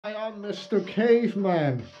Hi, I'm Mr.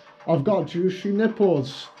 Caveman. I've got juicy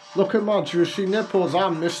nipples. Look at my juicy nipples.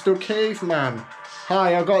 I'm Mr. Caveman.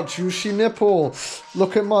 Hi, I got juicy nipples.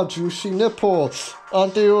 Look at my juicy nipples.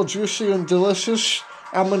 Aren't they all juicy and delicious?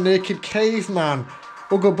 I'm a naked caveman.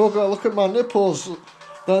 Bugger bugger, look at my nipples.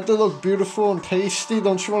 Don't they look beautiful and tasty?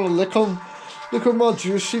 Don't you want to lick them? Look at my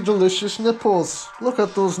juicy, delicious nipples. Look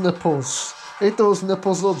at those nipples. Ain't those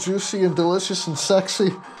nipples all juicy and delicious and sexy?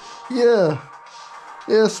 Yeah.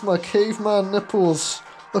 Yes, my caveman nipples.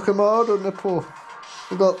 Look at my other nipple.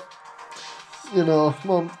 I got,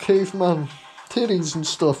 my caveman titties and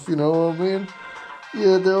stuff, you know what I mean?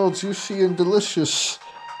 Yeah, they're all juicy and delicious.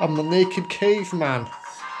 I'm a naked caveman.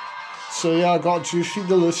 So yeah, I got juicy,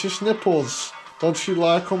 delicious nipples. Don't you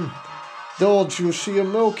like them? They're all juicy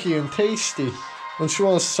and milky and tasty. Don't you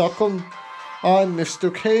want to suck them? I'm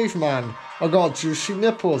Mr. Caveman. I got juicy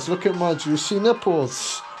nipples. Look at my juicy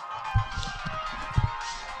nipples.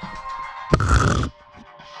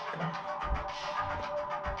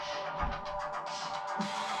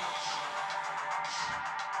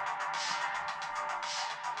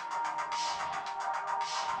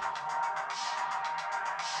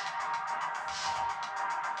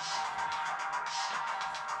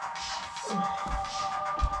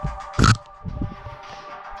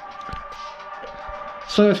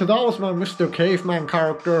 So that was my Mr. Caveman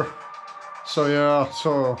character. So yeah,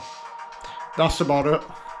 so that's about it.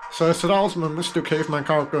 So that was my Mr. Caveman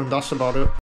character and that's about it.